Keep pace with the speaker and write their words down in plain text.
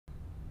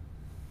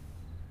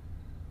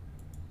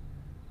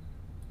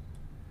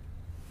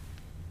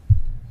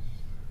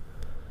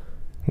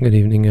Good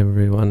evening,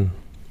 everyone,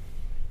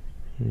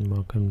 and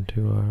welcome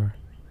to our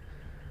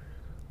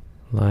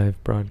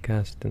live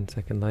broadcast in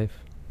Second Life.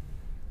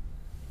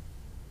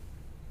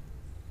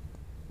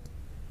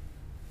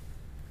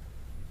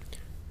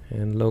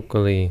 And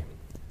locally,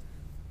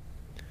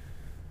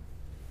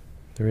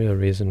 the real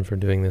reason for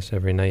doing this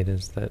every night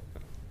is that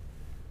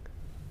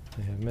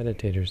I have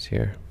meditators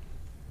here,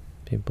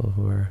 people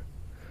who are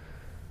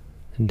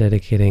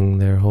dedicating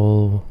their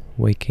whole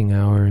waking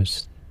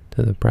hours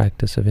to the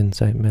practice of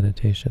insight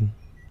meditation.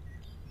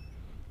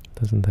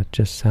 Doesn't that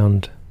just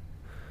sound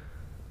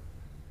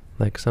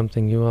like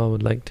something you all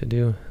would like to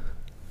do?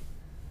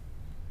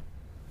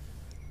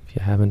 If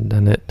you haven't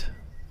done it,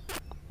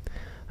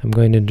 I'm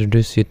going to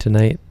introduce you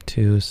tonight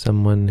to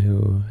someone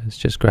who has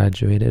just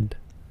graduated.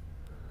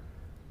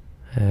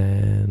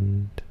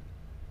 And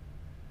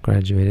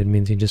graduated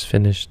means he just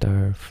finished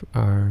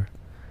our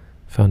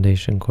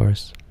foundation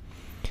course.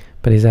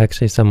 But he's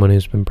actually someone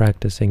who's been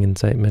practicing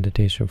insight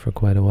meditation for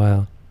quite a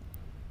while.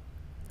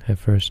 I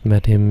first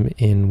met him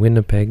in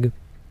Winnipeg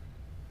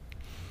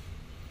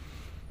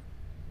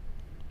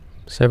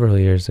several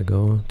years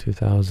ago,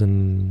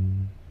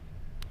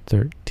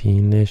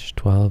 2013-ish,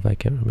 12, I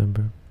can't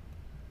remember.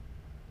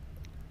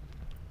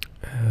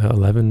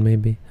 11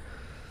 maybe.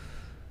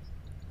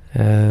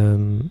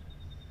 And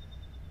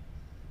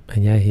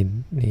yeah,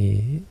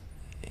 we've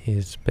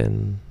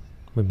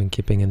been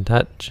keeping in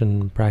touch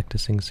and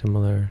practicing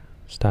similar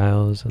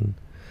styles, and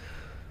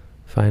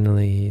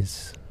finally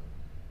he's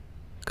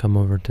come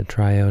over to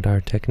try out our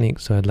technique,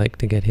 so I'd like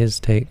to get his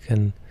take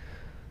and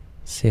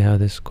see how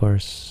this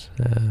course,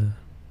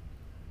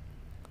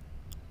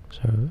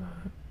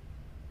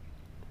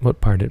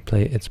 what part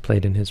it's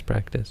played in his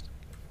practice.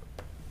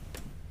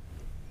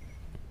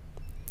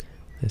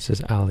 This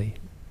is Ali.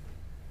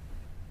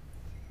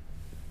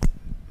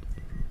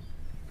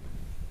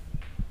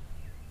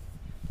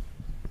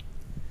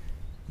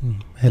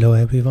 Hello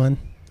everyone.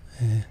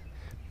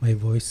 My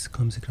voice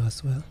comes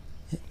across well?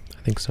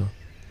 I think so.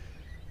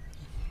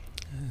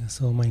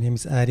 So my name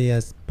is Ari.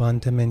 As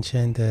Bante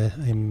mentioned,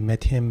 I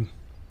met him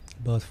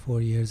about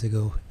 4 years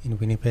ago in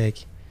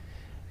Winnipeg,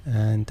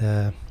 and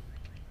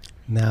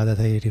now that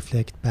I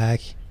reflect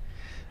back,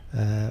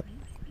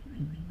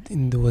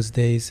 in those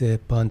days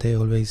Bante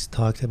always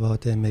talked about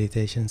the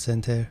meditation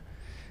center,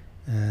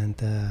 and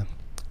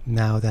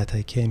now that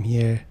I came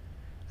here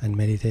and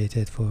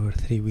meditated for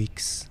 3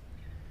 weeks,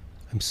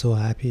 I'm so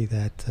happy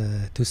that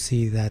to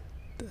see that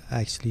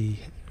actually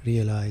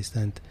realized,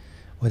 and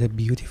what a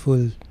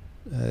beautiful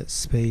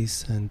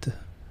space and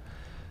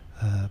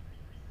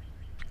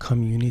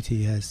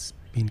community has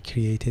been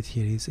created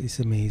here. Is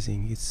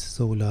amazing. It's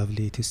so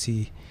lovely to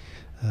see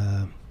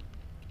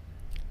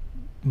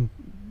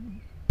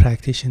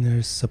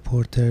practitioners,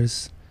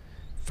 supporters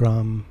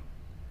from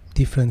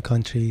different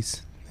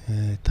countries,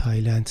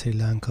 Thailand, Sri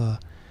Lanka,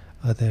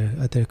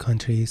 other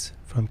countries,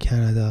 from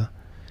Canada,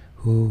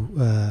 who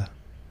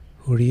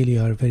really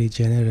are very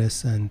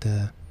generous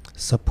and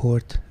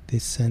support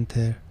this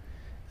center,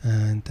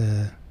 and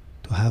to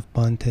have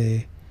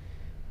Bante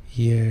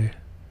here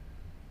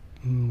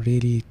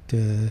really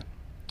to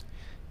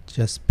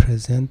just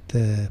present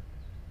the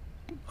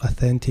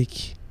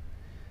authentic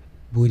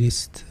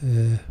Buddhist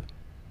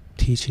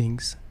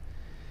teachings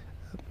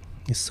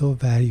is so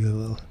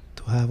valuable.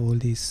 To have all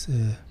these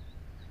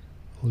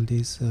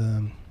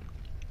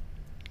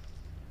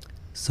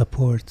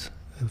support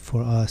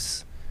for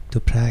us to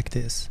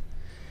practice,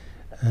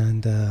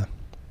 and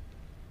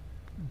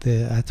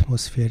the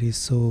atmosphere is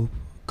so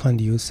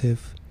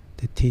conducive,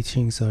 the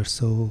teachings are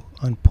so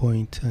on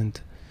point and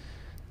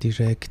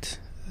direct,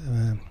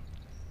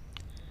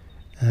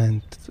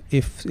 and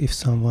if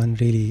someone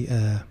really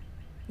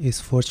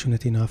is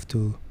fortunate enough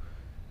to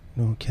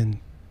can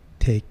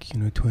take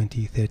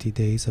 20-30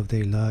 days of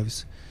their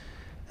lives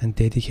and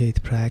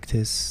dedicate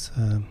practice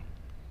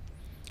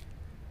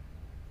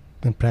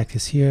and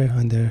practice here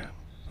under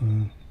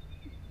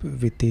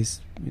with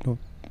these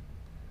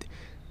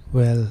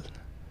well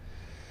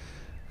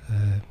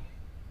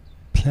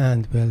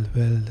planned, well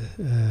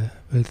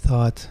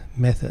thought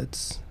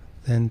methods,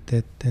 then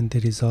the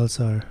results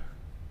are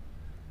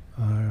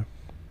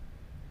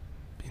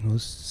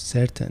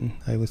certain,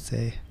 I would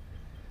say.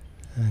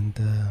 And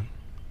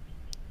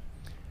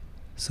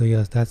so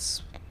yeah,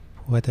 that's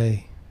what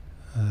I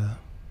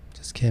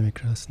just came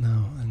across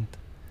now. And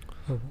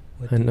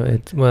I know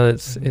it's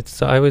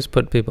I always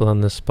put people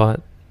on the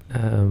spot,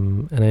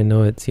 and I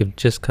know you've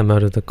just come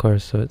out of the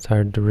course, so it's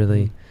hard to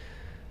really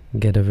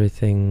get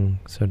everything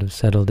sort of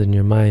settled in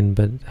your mind.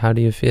 But how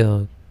do you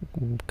feel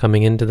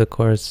coming into the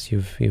course?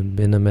 You've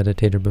been a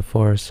meditator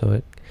before, so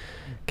it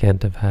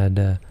can't have had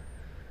a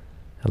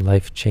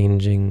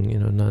life-changing,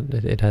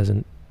 it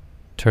hasn't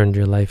turned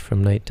your life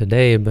from night to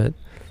day, but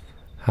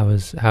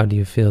how do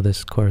you feel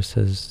this course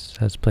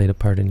has played a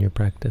part in your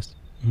practice?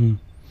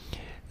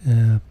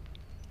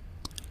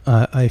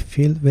 I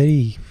feel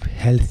very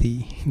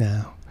healthy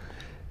now.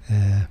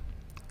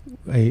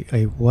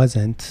 I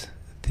wasn't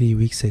 3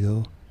 weeks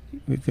ago,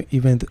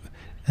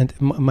 and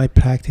my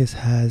practice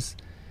has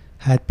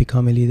had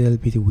become a little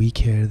bit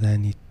weaker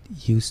than it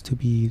used to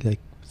be like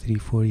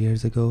 3-4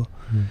 years ago.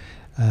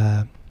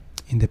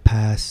 In the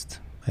past,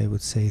 I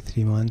would say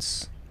 3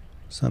 months,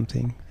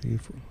 something,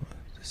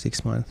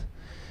 6 months.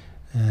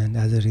 And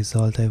as a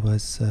result, I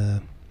was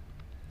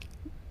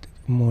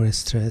more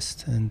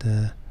stressed,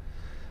 and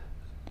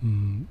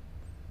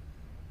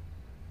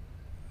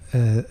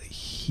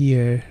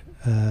here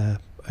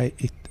I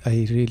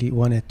really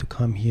wanted to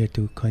come here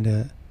to kind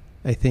of,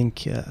 I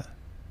think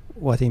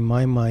what in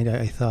my mind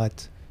I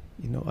thought,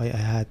 you know, I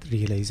had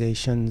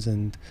realizations,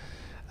 and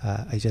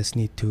I just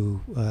need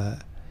to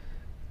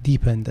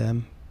deepen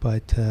them,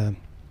 but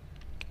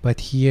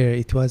here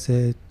it was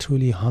a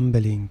truly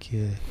humbling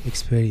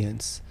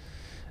experience.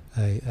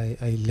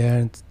 I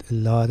learned a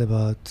lot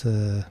about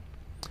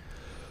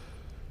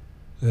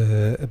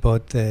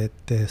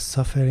the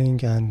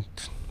suffering and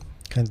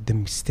kind of the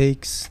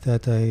mistakes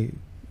that I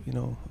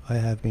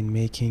have been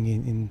making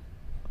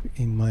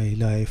in my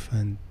life,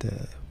 and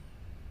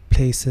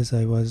places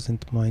I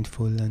wasn't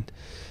mindful, and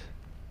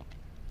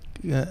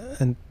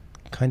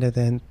kind of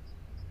then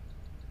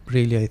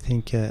really I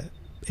think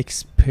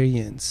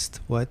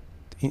experienced what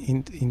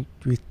in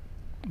with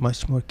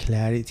much more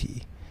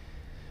clarity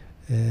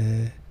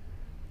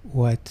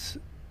what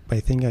I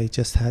think I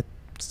just had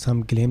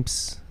some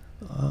glimpse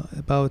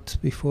about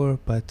before,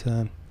 but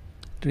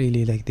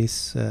really like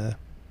this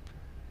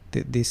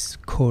this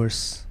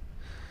course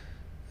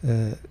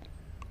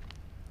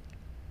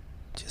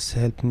just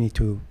helped me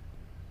to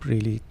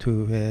really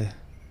to a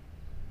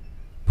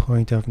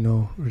point of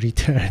no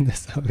return,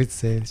 as I would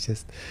say. It's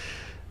just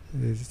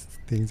these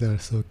things are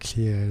so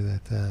clear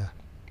that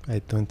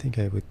I don't think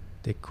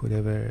they could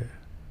ever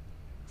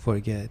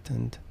forget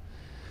and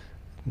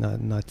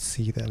not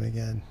see them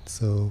again.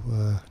 So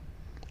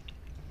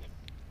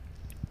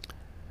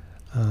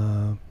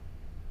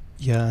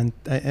yeah, and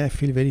I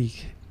feel very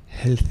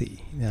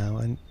healthy now,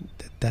 and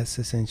that's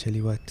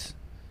essentially what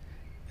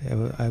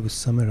I would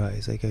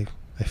summarize. Like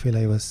I feel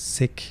I was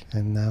sick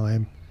and now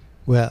I'm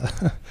well.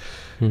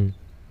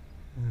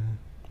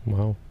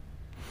 Wow.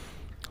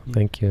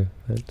 Thank you.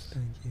 That's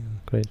Thank you.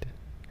 great.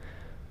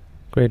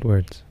 Great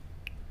words.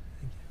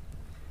 Thank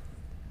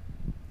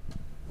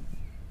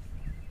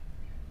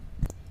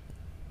you.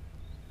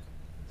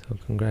 So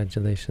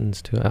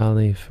congratulations to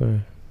Ali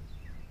for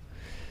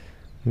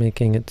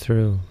making it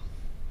through.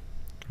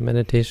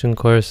 Meditation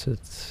course,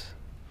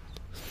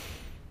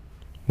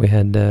 we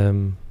had I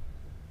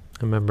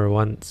remember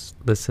once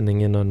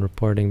listening in on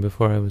reporting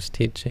before I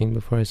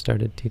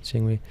started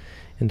teaching.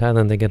 In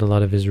Thailand they get a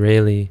lot of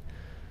Israeli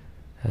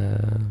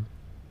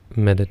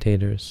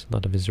meditators. A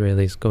lot of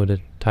Israelis go to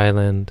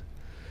Thailand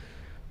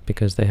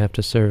because they have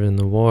to serve in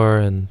the war,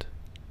 or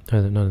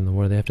not in the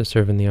war, they have to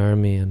serve in the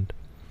army, and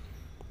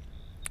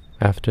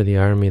after the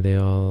army they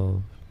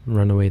all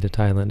run away to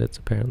Thailand. It's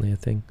apparently a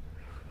thing.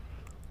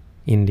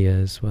 India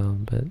as well,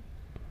 but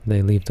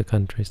they leave the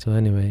country. So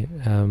anyway,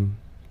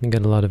 you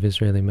get a lot of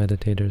Israeli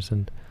meditators,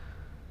 and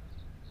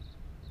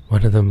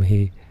one of them,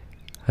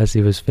 as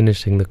he was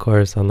finishing the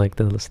course on like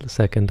the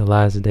second to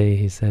last day,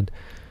 he said,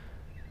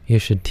 "You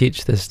should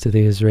teach this to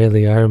the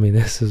Israeli army.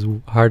 This is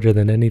harder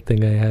than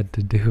anything I had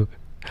to do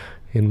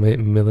in my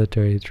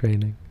military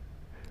training."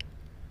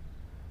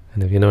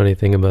 And if you know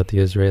anything about the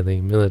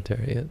Israeli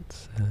military,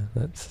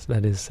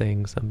 that is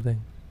saying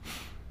something,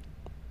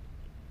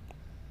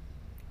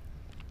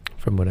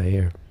 from what I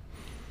hear.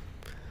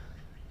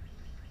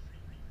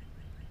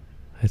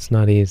 It's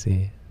not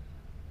easy.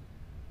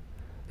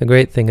 The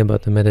great thing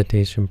about the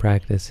meditation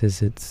practice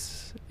is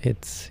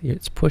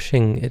it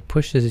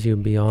pushes you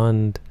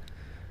beyond.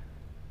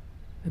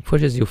 It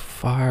pushes you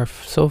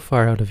so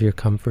far out of your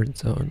comfort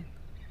zone.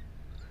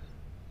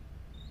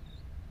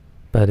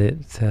 But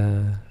it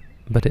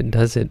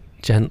does it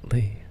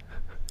gently.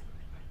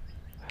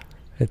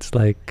 It's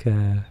like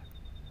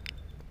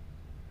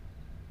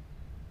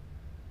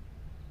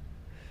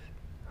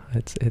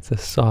it's a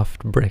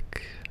soft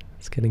brick.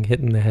 It's getting hit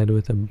in the head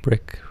with a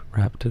brick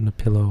wrapped in a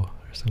pillow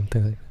or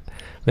something like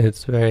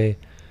that.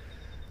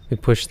 We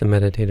push the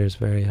meditators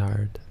very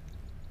hard,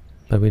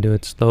 but we do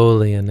it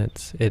slowly, and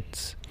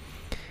it's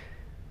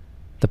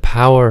the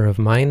power of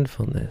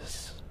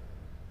mindfulness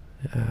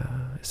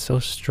is so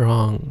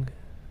strong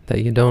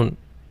that you don't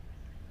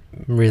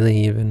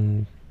really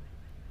even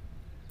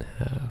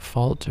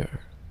falter.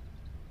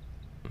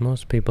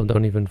 Most people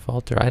don't even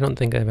falter. I don't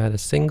think I've had a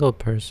single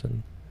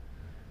person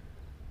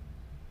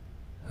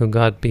who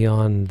got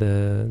beyond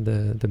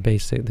the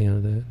basic,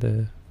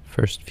 the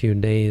first few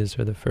days,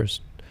 or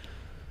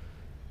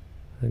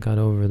got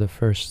over the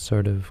first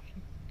sort of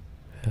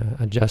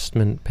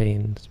adjustment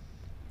pains.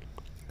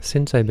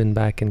 Since I've been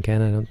back in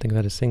Canada, I don't think I've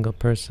had a single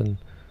person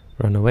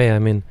run away. I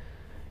mean,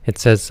 it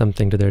says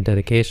something to their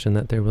dedication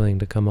that they're willing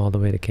to come all the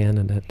way to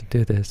Canada to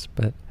do this,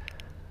 but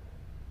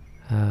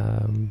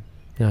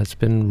it's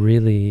been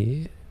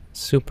really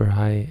super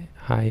high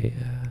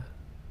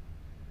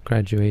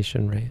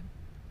graduation rate.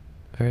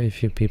 Very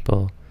few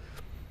people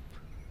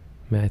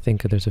I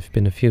think there's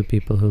been a few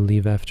people who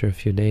leave after a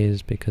few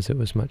days because it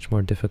was much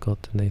more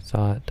difficult than they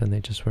thought, and they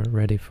just weren't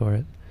ready for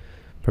it,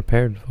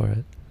 prepared for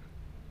it.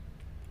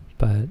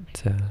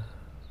 But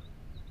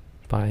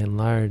by and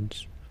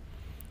large,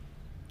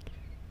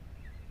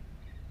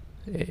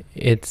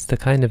 it's the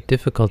kind of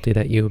difficulty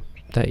that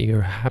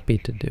you're happy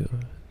to do,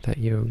 that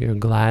you're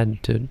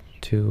glad to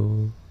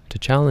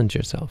challenge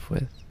yourself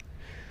with.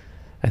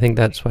 I think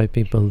that's why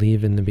people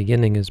leave in the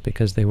beginning, is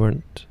because they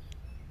weren't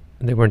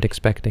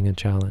expecting a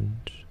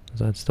challenge.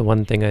 So that's the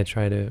one thing I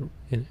try to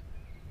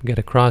get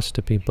across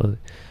to people,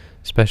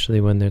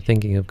 especially when they're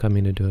thinking of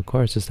coming to do a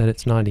course, is that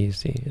it's not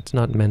easy. It's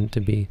not meant to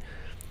be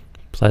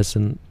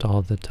pleasant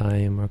all the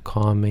time or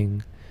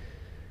calming.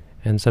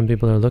 And some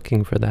people are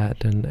looking for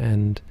that,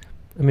 and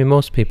I mean,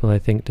 most people, I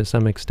think, to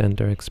some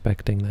extent are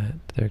expecting that.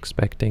 They're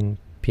expecting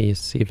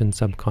peace, even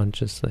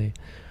subconsciously.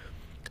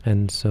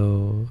 And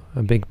so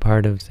a big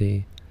part of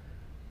the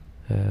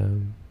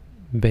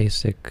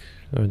basic,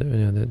 or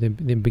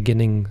the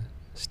beginning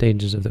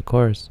stages of the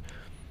course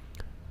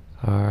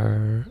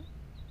are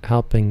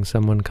helping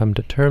someone come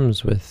to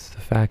terms with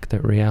the fact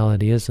that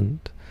reality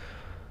isn't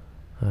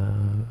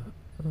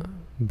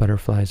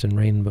butterflies and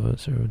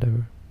rainbows or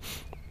whatever.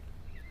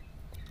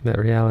 That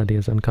reality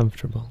is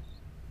uncomfortable.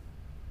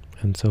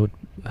 And so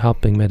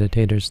helping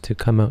meditators to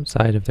come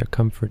outside of their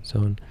comfort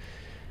zone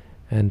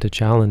and to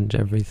challenge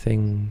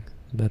everything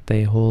that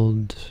they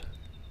hold,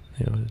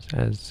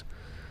 as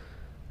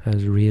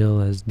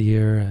real, as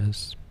dear,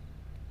 as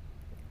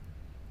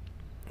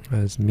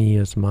me,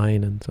 as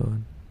mine, and so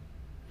on.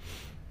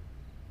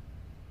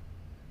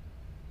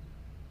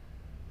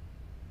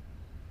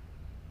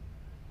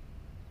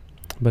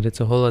 But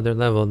it's a whole other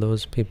level.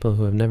 Those people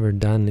who have never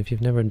done, if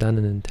you've never done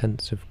an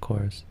intensive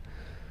course,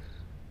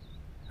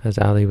 as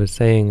Ali was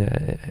saying,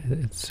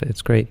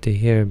 it's great to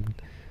hear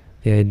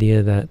the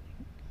idea that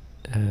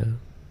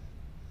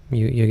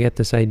you get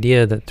this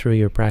idea that through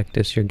your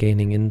practice you're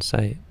gaining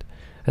insight.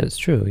 And it's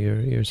true,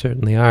 you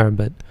certainly are,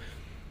 but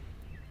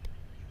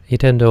you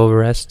tend to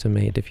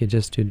overestimate. If you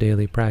just do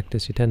daily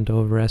practice, you tend to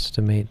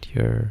overestimate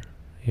your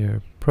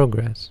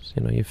progress.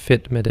 You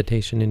fit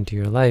meditation into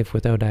your life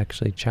without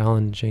actually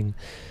challenging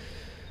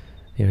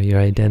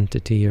your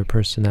identity, your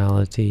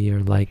personality,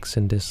 your likes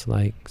and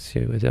dislikes,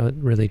 without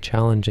really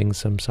challenging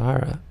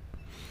samsara.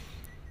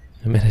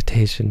 The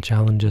meditation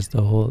challenges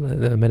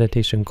the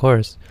meditation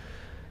course.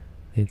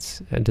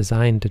 It's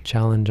designed to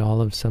challenge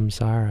all of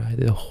samsara,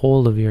 the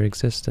whole of your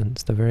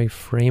existence, the very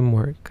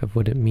framework of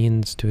what it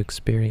means to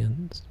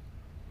experience.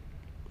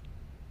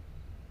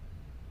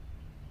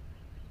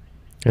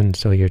 And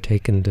so you're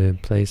taken to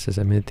places,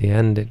 I mean, at the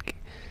end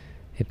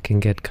it can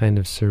get kind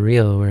of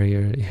surreal, where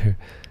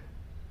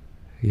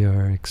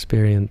your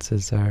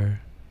experiences are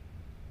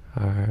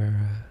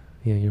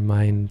your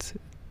mind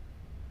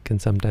can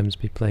sometimes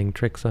be playing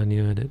tricks on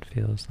you, and it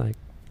feels like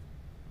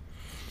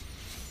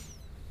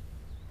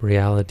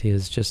reality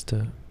is just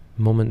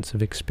moments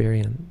of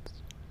experience.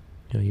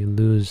 You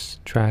lose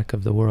track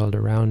of the world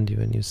around you,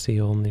 and you see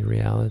only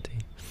reality.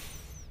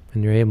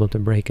 And you're able to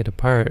break it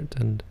apart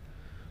and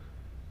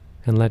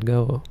let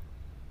go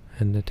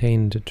and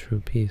attain to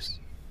true peace.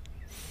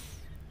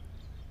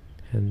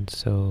 And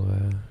so,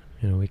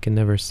 we can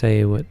never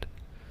say we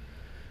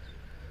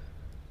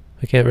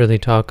can't really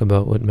talk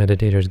about what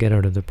meditators get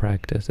out of the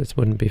practice. It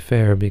wouldn't be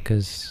fair,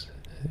 because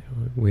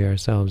we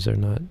ourselves are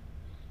not,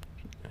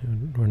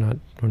 we're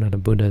not a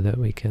Buddha that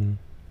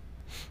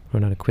we're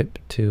not equipped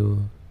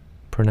to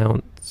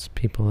pronounce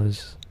people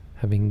as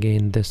having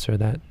gained this or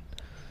that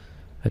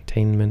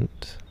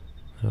attainment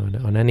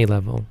on any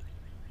level.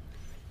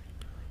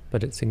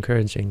 But it's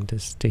encouraging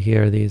to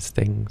hear these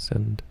things,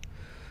 and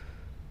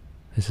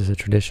this is a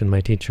tradition.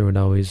 My teacher would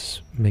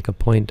always make a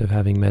point of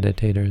having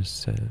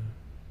meditators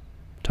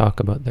talk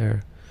about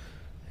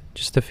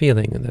just the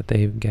feeling that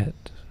they get,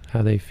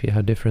 how they feel,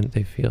 how different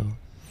they feel,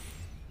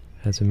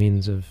 as a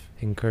means of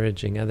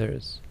encouraging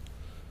others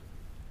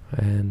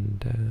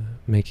and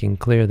making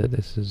clear that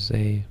this is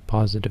a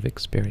positive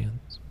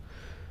experience.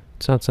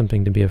 It's not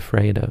something to be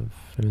afraid of.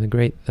 I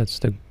mean, that's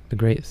the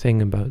great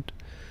thing about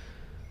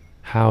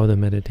how the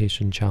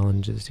meditation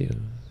challenges you.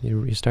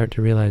 You start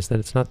to realize that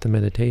it's not the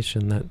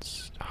meditation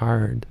that's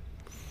hard.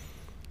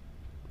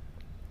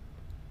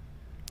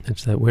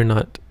 It's that we're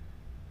not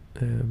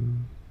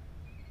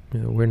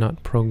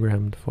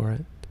programmed for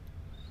it.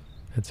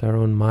 It's our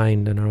own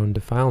mind and our own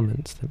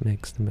defilements that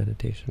makes the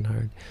meditation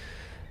hard.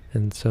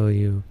 And so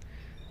you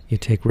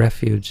take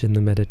refuge in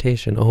the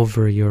meditation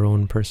over your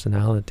own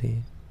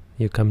personality.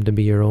 You come to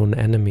be your own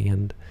enemy,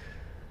 and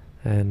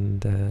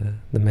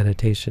the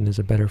meditation is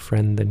a better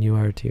friend than you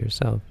are to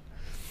yourself.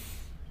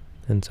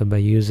 And so by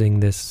using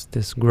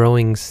this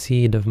growing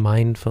seed of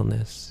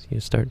mindfulness, you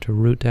start to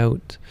root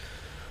out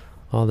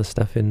all the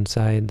stuff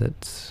inside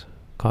that's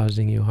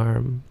causing you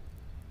harm.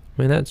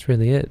 I mean, that's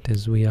really it,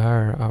 is we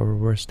are our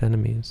worst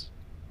enemies.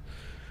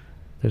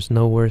 There's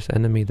no worse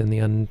enemy than the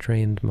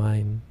untrained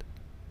mind.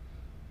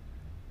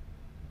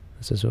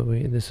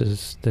 This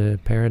is the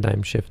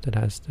paradigm shift that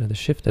has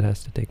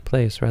to take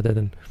place, rather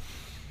than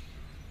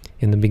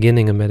in the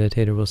beginning, a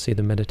meditator will see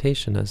the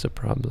meditation as a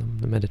problem.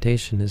 The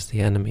meditation is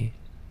the enemy.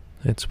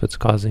 It's what's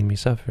causing me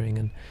suffering.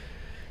 And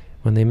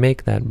when they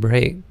make that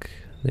break,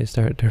 they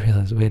start to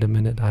realize, wait a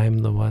minute, I'm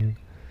the one.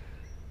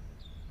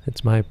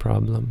 It's my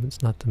problem.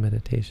 It's not the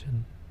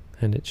meditation.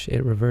 And it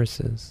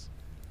reverses.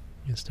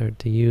 You start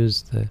to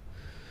use the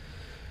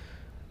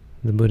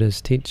Buddha's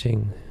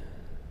teaching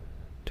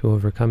to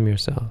overcome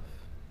yourself.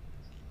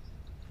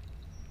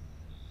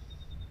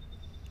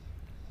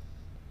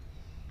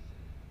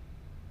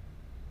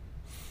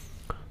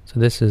 So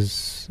this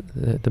is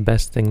the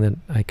best thing that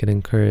I could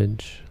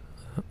encourage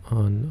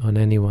on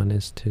anyone,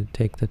 is to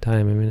take the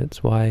time. I mean,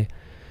 it's why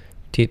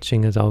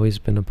teaching has always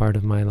been a part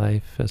of my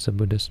life as a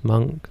Buddhist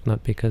monk,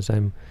 not because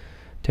I'm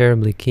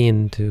terribly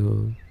keen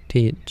to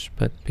teach,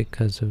 but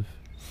because of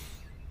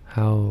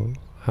how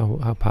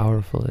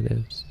powerful it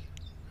is.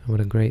 What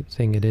a great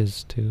thing it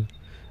is to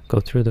go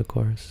through the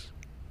Course.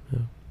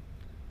 You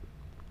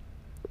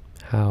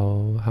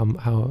know,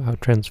 how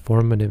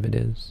transformative it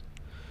is,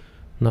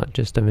 not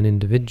just of an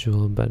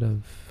individual, but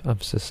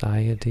of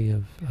society,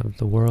 of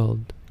the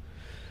world,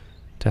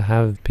 to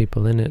have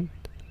people in it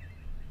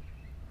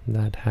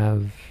that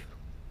have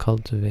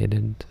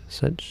cultivated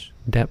such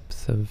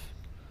depth of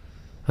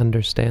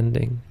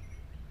understanding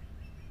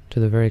to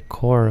the very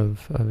core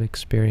of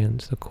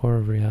experience, the core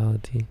of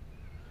reality.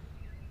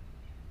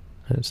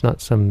 And it's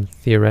not some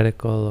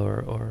theoretical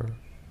or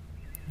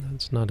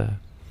it's not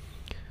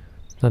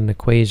an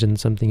equation,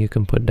 something you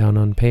can put down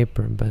on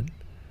paper, but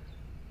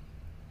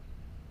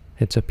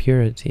it's a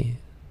purity,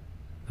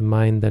 the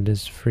mind that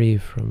is free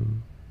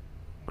from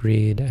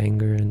greed,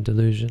 anger, and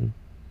delusion.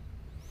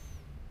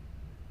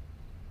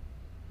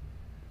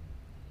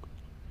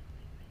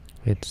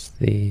 It's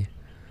the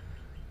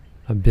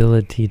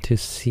ability to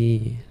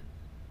see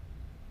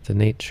the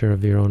nature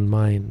of your own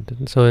mind.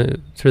 And so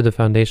through the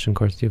foundation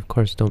course, you of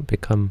course don't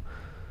become,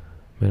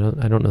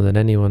 I don't know that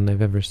anyone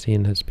I've ever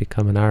seen has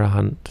become an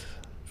arahant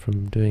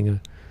from doing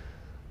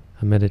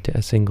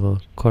a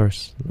single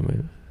course.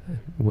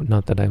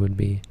 Not that I would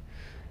be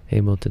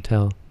able to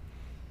tell.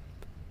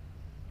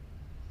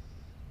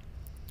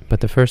 But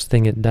the first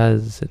thing it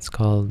does, it's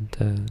called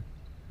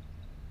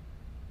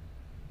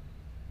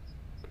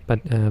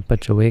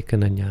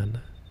Paccavekkhana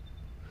Jnana.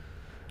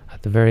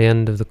 At the very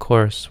end of the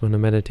course, when a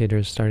meditator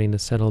is starting to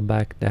settle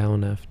back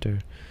down after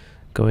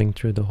going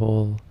through the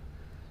whole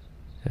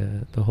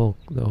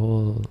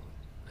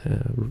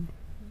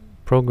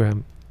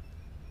program,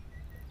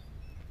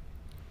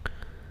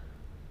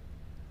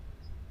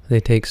 they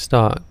take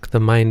stock. The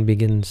mind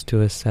begins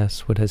to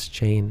assess what has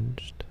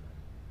changed.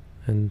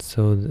 And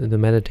so the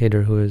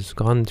meditator who has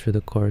gone through the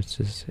course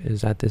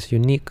is at this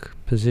unique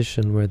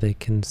position where they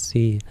can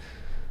see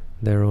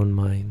their own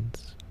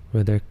minds,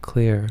 where they're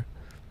clear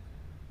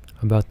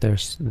about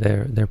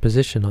their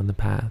position on the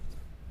path.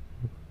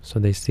 So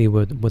they see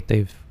where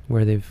they've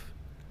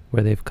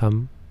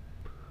come,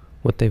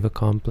 what they've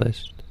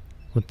accomplished,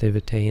 what they've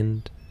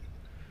attained.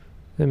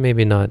 And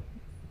maybe not,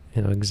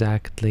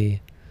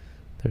 exactly.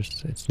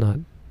 It's not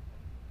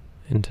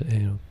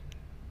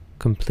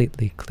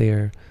completely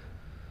clear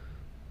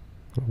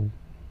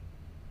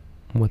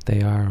what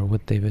they are or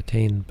what they've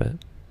attained, but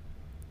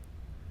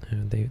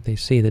they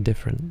see the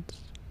difference.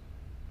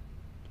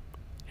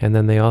 And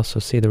then they also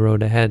see the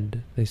road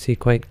ahead. They see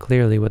quite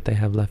clearly what they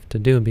have left to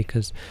do,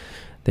 because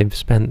they've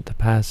spent the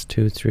past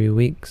 2-3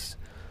 weeks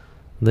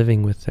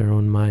living with their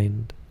own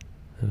mind,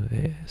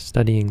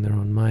 studying their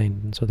own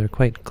mind, and so they're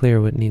quite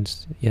clear what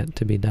needs yet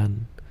to be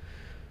done,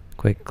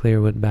 quite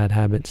clear what bad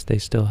habits they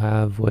still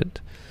have, what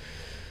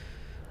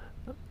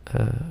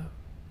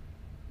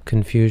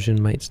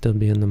confusion might still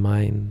be in the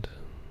mind,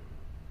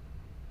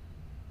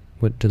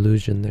 what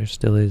delusion there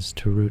still is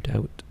to root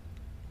out.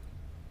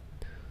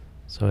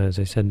 So as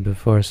I said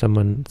before,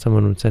 someone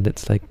said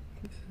it's like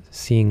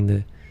seeing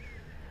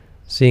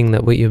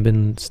that what you've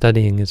been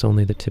studying is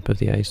only the tip of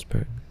the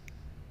iceberg,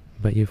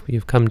 but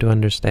you've come to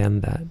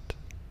understand that.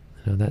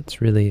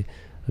 That's really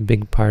a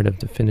big part of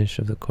the finish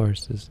of the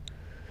course. Is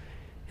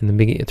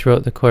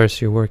throughout the course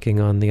you're working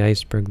on the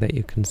iceberg that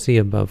you can see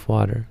above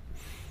water.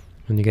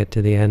 When you get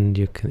to the end,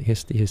 you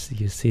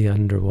see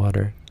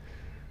underwater,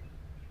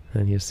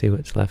 and you see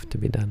what's left to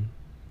be done.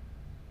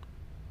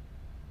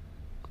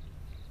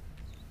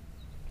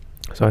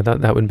 So I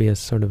thought that would be a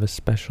sort of a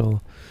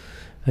special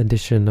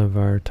edition of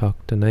our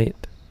talk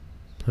tonight,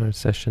 our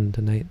session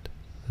tonight,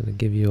 to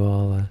give you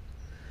all a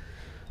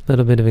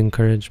little bit of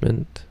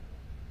encouragement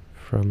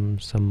from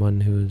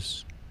someone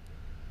who's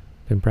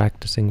been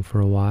practicing for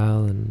a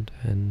while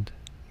and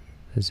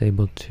is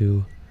able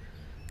to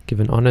give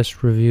an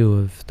honest review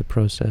of the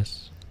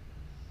process.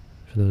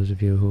 For those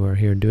of you who are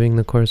here doing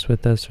the course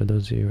with us, or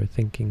those of you who are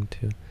thinking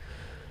to,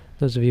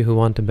 those of you who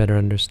want a better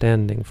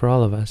understanding, for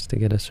all of us to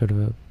get a sort of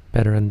a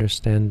better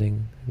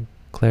understanding and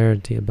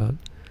clarity about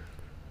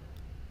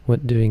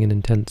what doing an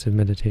intensive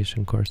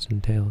meditation course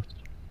entails.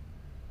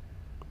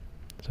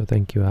 So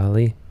thank you,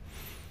 Ali.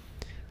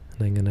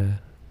 And I'm going to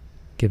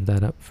give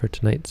that up for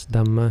tonight's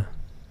Dhamma.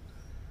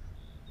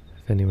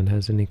 If anyone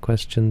has any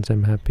questions,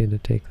 I'm happy to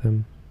take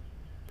them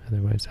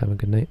Otherwise, have a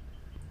good night.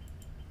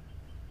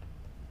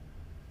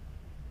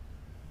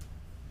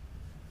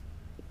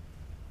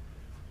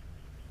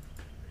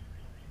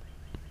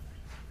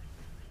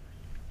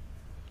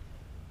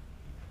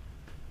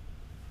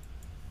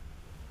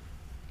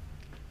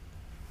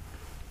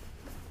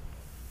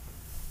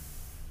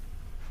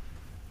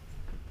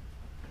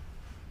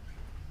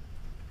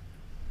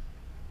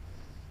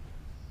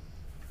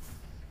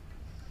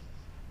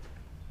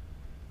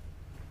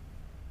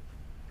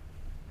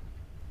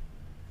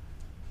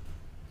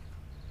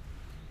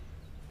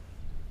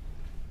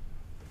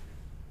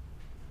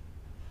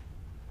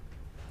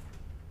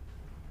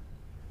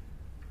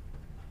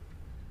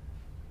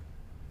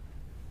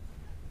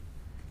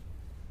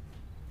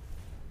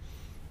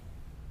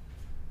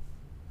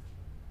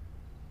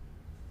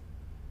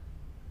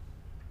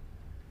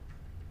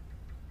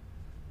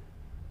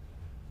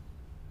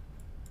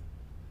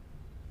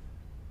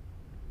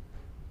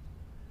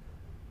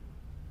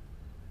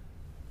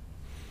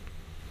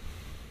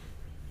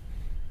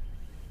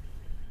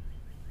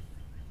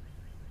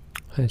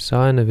 I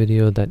saw in a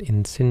video that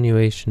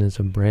insinuation is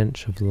a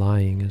branch of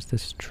lying. Is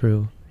this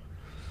true?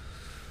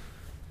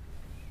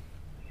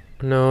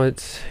 No,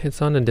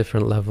 it's on a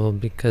different level,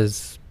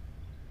 because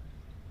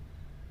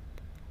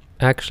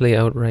actually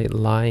outright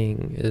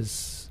lying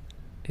is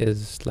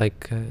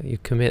like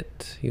you've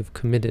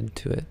committed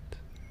to it.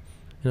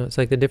 It's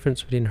like the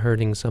difference between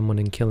hurting someone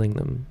and killing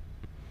them.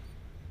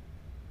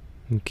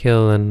 And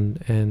kill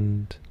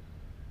and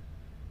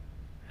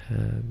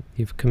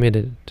you've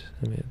committed.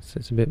 I mean,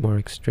 it's a bit more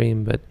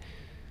extreme, but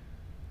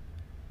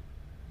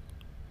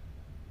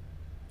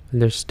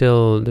there's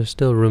still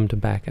room to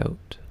back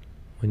out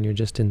when you're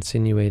just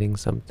insinuating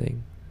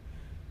something.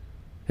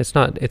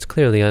 It's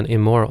clearly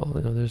immoral.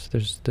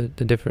 There's the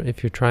different.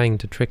 If you're trying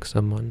to trick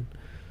someone,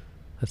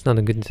 that's not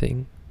a good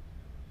thing.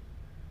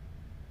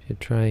 If you're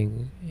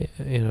trying,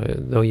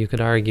 though you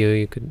could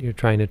argue you're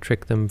trying to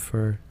trick them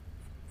for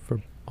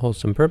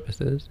wholesome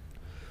purposes.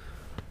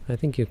 I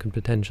think you could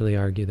potentially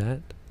argue that.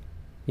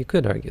 You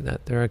could argue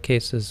that. There are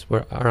cases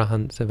where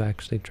arahants have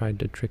actually tried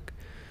to trick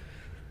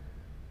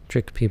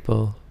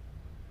people,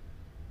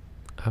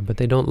 but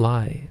they don't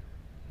lie,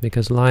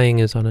 because lying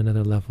is on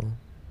another level.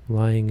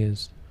 Lying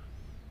is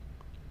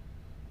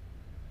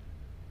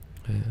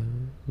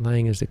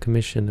the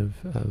commission of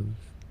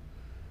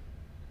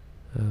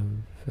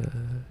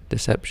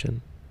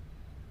deception.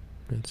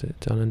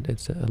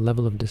 It's a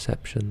level of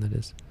deception that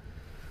is.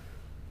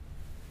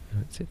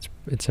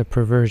 It's a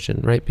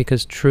perversion, right?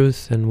 Because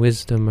truth and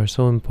wisdom are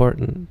so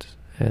important,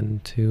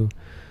 and to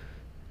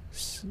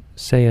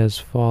say as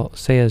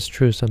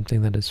true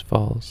something that is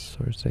false,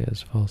 or say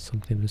as false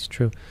something that is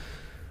true,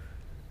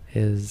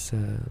 is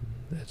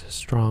it's a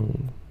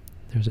strong.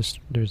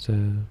 There's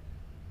a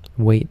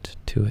weight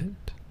to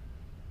it.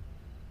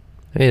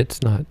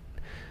 It's not.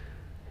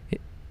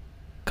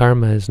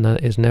 Karma is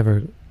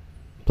never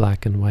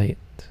black and white.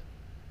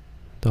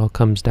 It all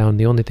comes down.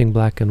 The only thing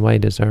black and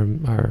white is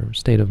our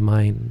state of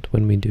mind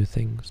when we do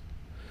things.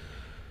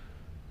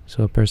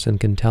 So a person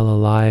can tell a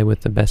lie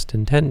with the best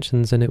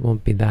intentions, and it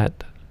won't be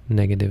that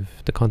negative.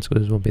 The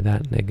consequences won't be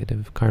that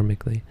negative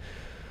karmically.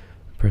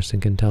 A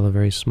person can tell a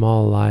very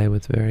small lie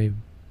with very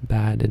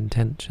bad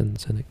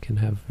intentions, and it can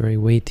have very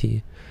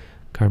weighty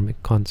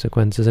karmic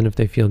consequences. And if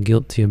they feel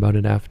guilty about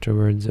it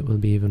afterwards, it will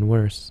be even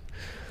worse,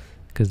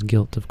 because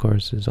guilt, of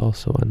course, is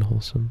also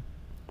unwholesome.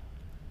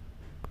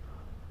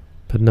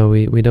 But no,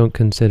 we don't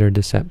consider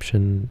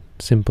deception,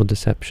 simple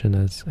deception,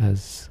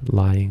 as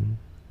lying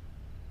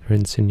or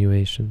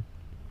insinuation.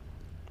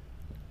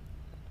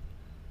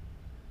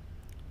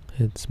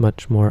 It's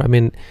much more. I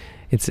mean,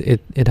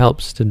 it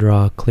helps to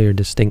draw a clear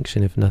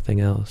distinction, if nothing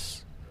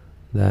else.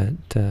 That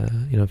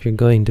if you're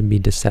going to be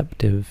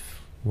deceptive,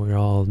 we're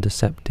all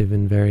deceptive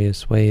in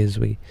various ways.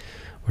 We're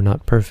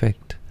not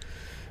perfect,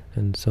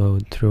 and so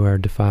through our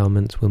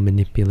defilements, we'll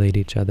manipulate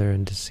each other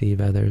and deceive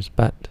others.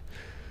 But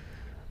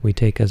we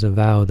take as a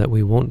vow that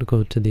we won't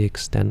go to the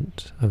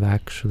extent of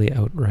actually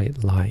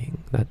outright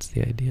lying. That's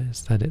the idea,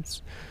 is that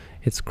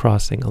it's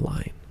crossing a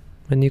line.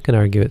 And you can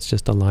argue it's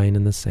just a line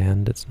in the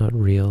sand, it's not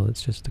real,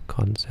 it's just a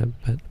concept,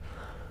 but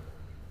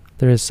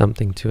there is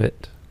something to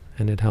it,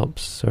 and it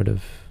helps sort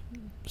of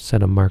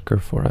set a marker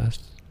for us.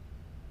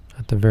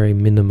 At the very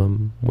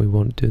minimum, we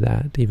won't do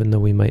that, even though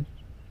we might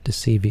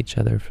deceive each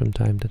other from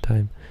time to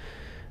time.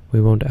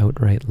 We won't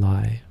outright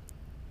lie.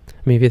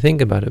 I mean, if you think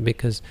about it,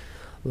 because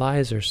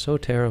lies are so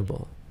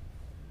terrible.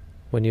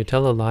 When you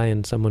tell a lie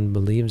and someone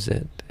believes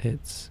it,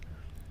 it's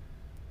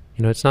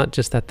not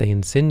just that they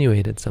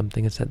insinuated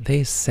something, it's that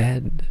they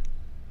said,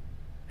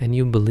 and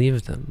you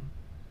believe them,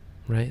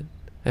 right?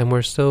 And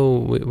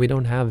we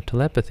don't have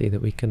telepathy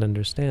that we can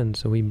understand,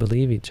 so we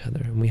believe each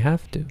other, and we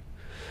have to.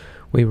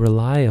 We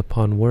rely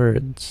upon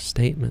words,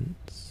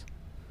 statements.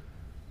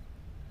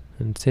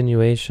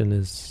 Insinuation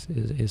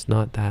is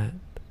not that.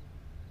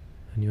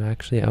 When you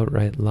actually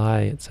outright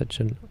lie, it's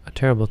such a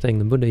terrible thing.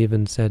 The Buddha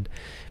even said,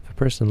 if a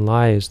person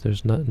lies,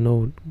 there's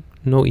no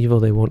evil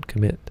they won't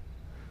commit.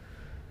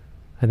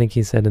 I think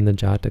he said in the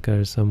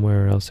Jataka or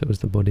somewhere, or else it was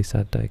the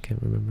Bodhisattva, I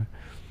can't remember.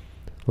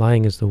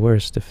 Lying is the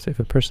worst. If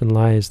a person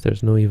lies,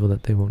 there's no evil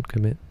that they won't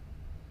commit.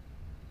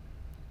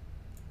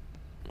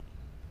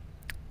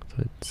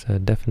 So it's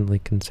definitely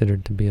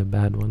considered to be a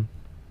bad one.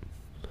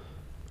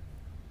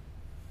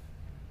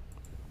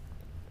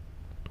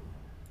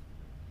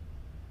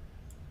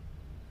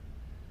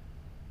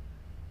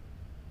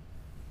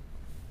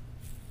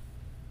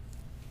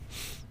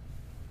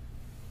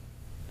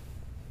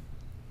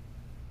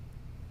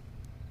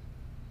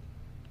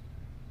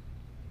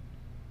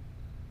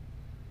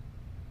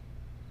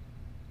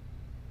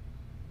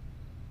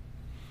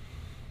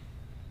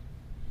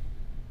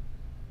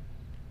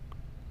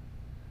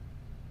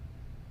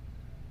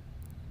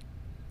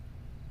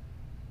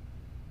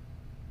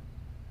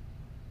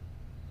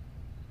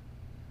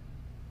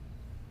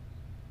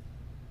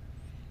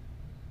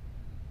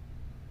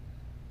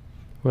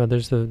 Well,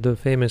 there's the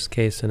famous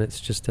case, and it's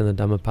just in the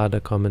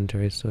Dhammapada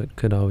commentary, so it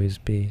could always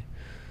be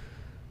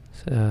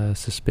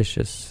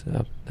suspicious,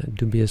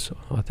 dubious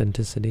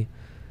authenticity,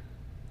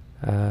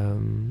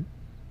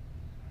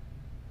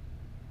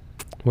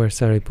 where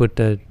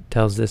Sariputta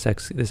tells this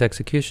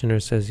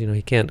executioner, says,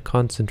 he can't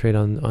concentrate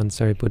on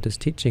Sariputta's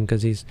teaching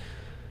because he's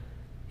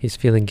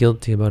feeling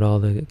guilty about all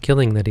the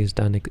killing that he's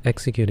done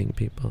executing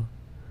people.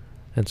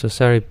 And so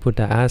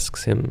Sariputta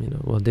asks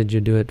him, well, did you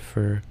do it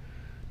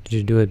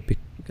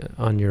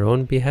on your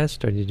own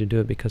behest, or did you do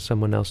it because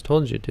someone else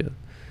told you to?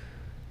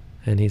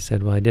 And he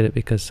said, well, I did it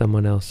because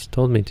someone else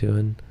told me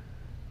to.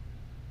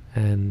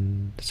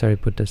 And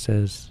Sariputta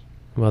says,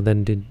 well,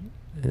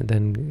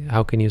 then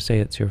how can you say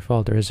it's your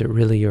fault, or is it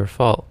really your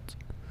fault?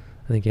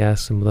 I think he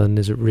asks him, well,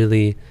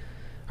 then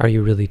are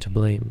you really to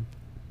blame?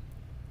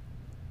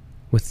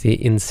 With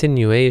the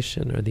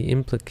insinuation or the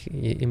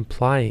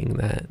implying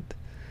that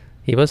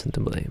he wasn't to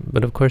blame.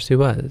 But of course he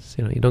was.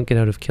 You don't get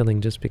out of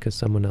killing just because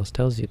someone else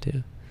tells you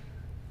to.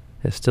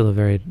 It's still a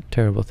very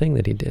terrible thing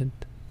that he did.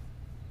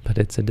 But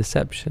it's a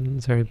deception.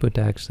 Sariputta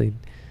actually,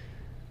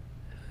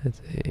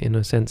 in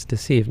a sense,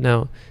 deceived.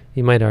 Now,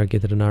 you might argue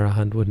that an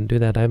arahant wouldn't do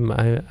that. I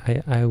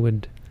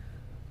would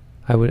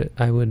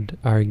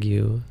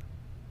argue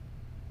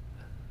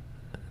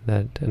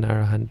that an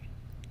arahant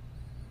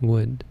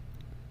would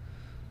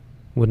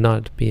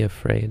not be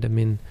afraid. I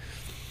mean,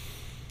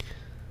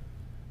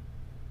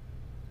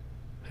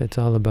 it's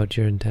all about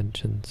your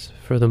intentions,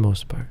 for the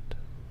most part,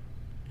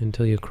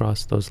 until you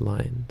cross those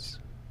lines.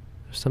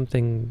 There's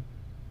something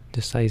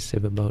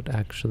decisive about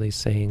actually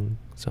saying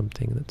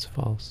something that's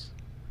false.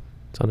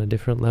 It's on a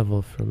different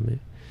level from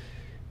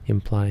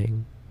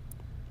implying,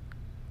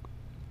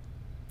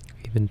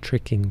 even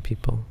tricking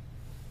people.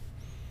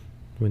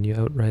 When you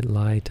outright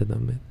lie to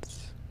them,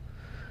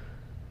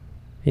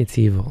 it's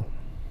evil.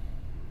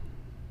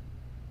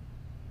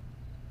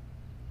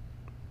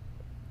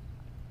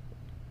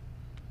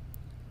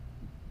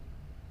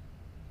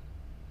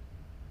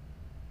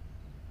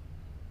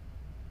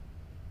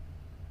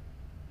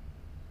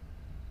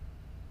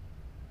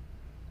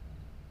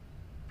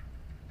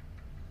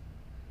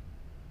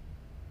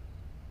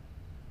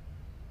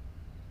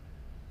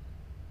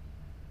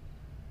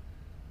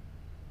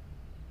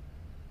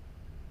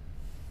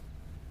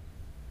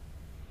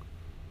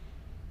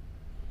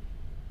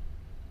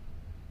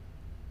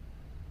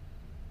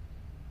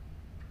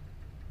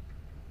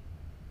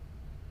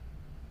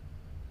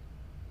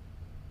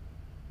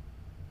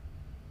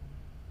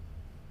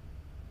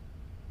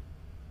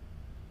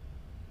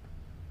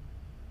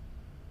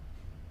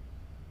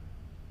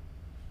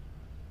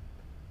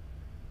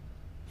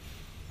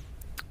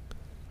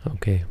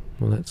 Okay,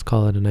 well, let's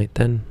call it a night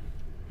then.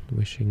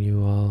 Wishing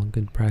you all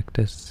good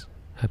practice,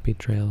 happy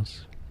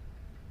trails.